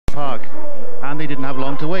family didn't have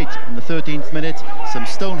long to wait. In the 13th minute, some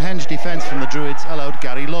Stonehenge defence from the Druids allowed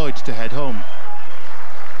Gary Lloyd to head home.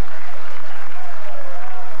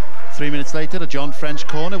 3 minutes later, a John French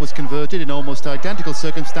corner was converted in almost identical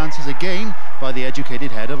circumstances again by the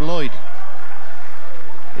educated head of Lloyd.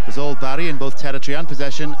 It was all Barry in both territory and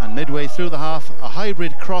possession, and midway through the half, a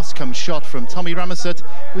hybrid cross-come shot from Tommy Ramosset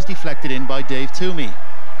was deflected in by Dave Toomey.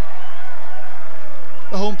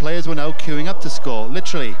 The home players were now queuing up to score,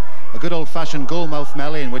 literally. A good old-fashioned goal-mouth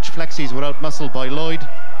melee in which Flexsys were outmuscled by Lloyd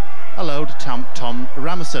allowed Tom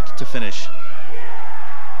Ramosset to finish.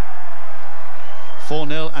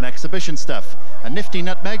 4-0 and exhibition stuff. A nifty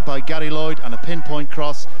nutmeg by Gary Lloyd and a pinpoint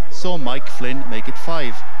cross saw Mike Flynn make it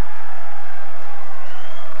 5.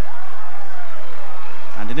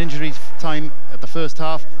 And in injury time at the first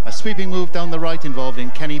half, a sweeping move down the right involving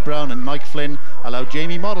Kenny Brown and Mike Flynn allowed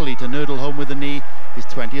Jamie Modderley to nurdle home with the knee, his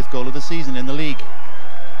 20th goal of the season in the league.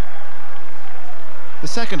 The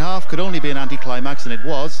second half could only be an anticlimax, and it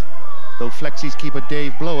was, though Flexsys keeper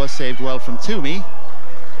Dave Blower saved well from Toomey,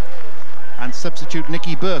 and substitute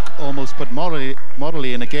Nicky Burke almost put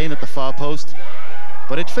Modderley in again at the far post,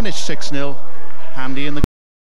 but it finished 6-0, handy in the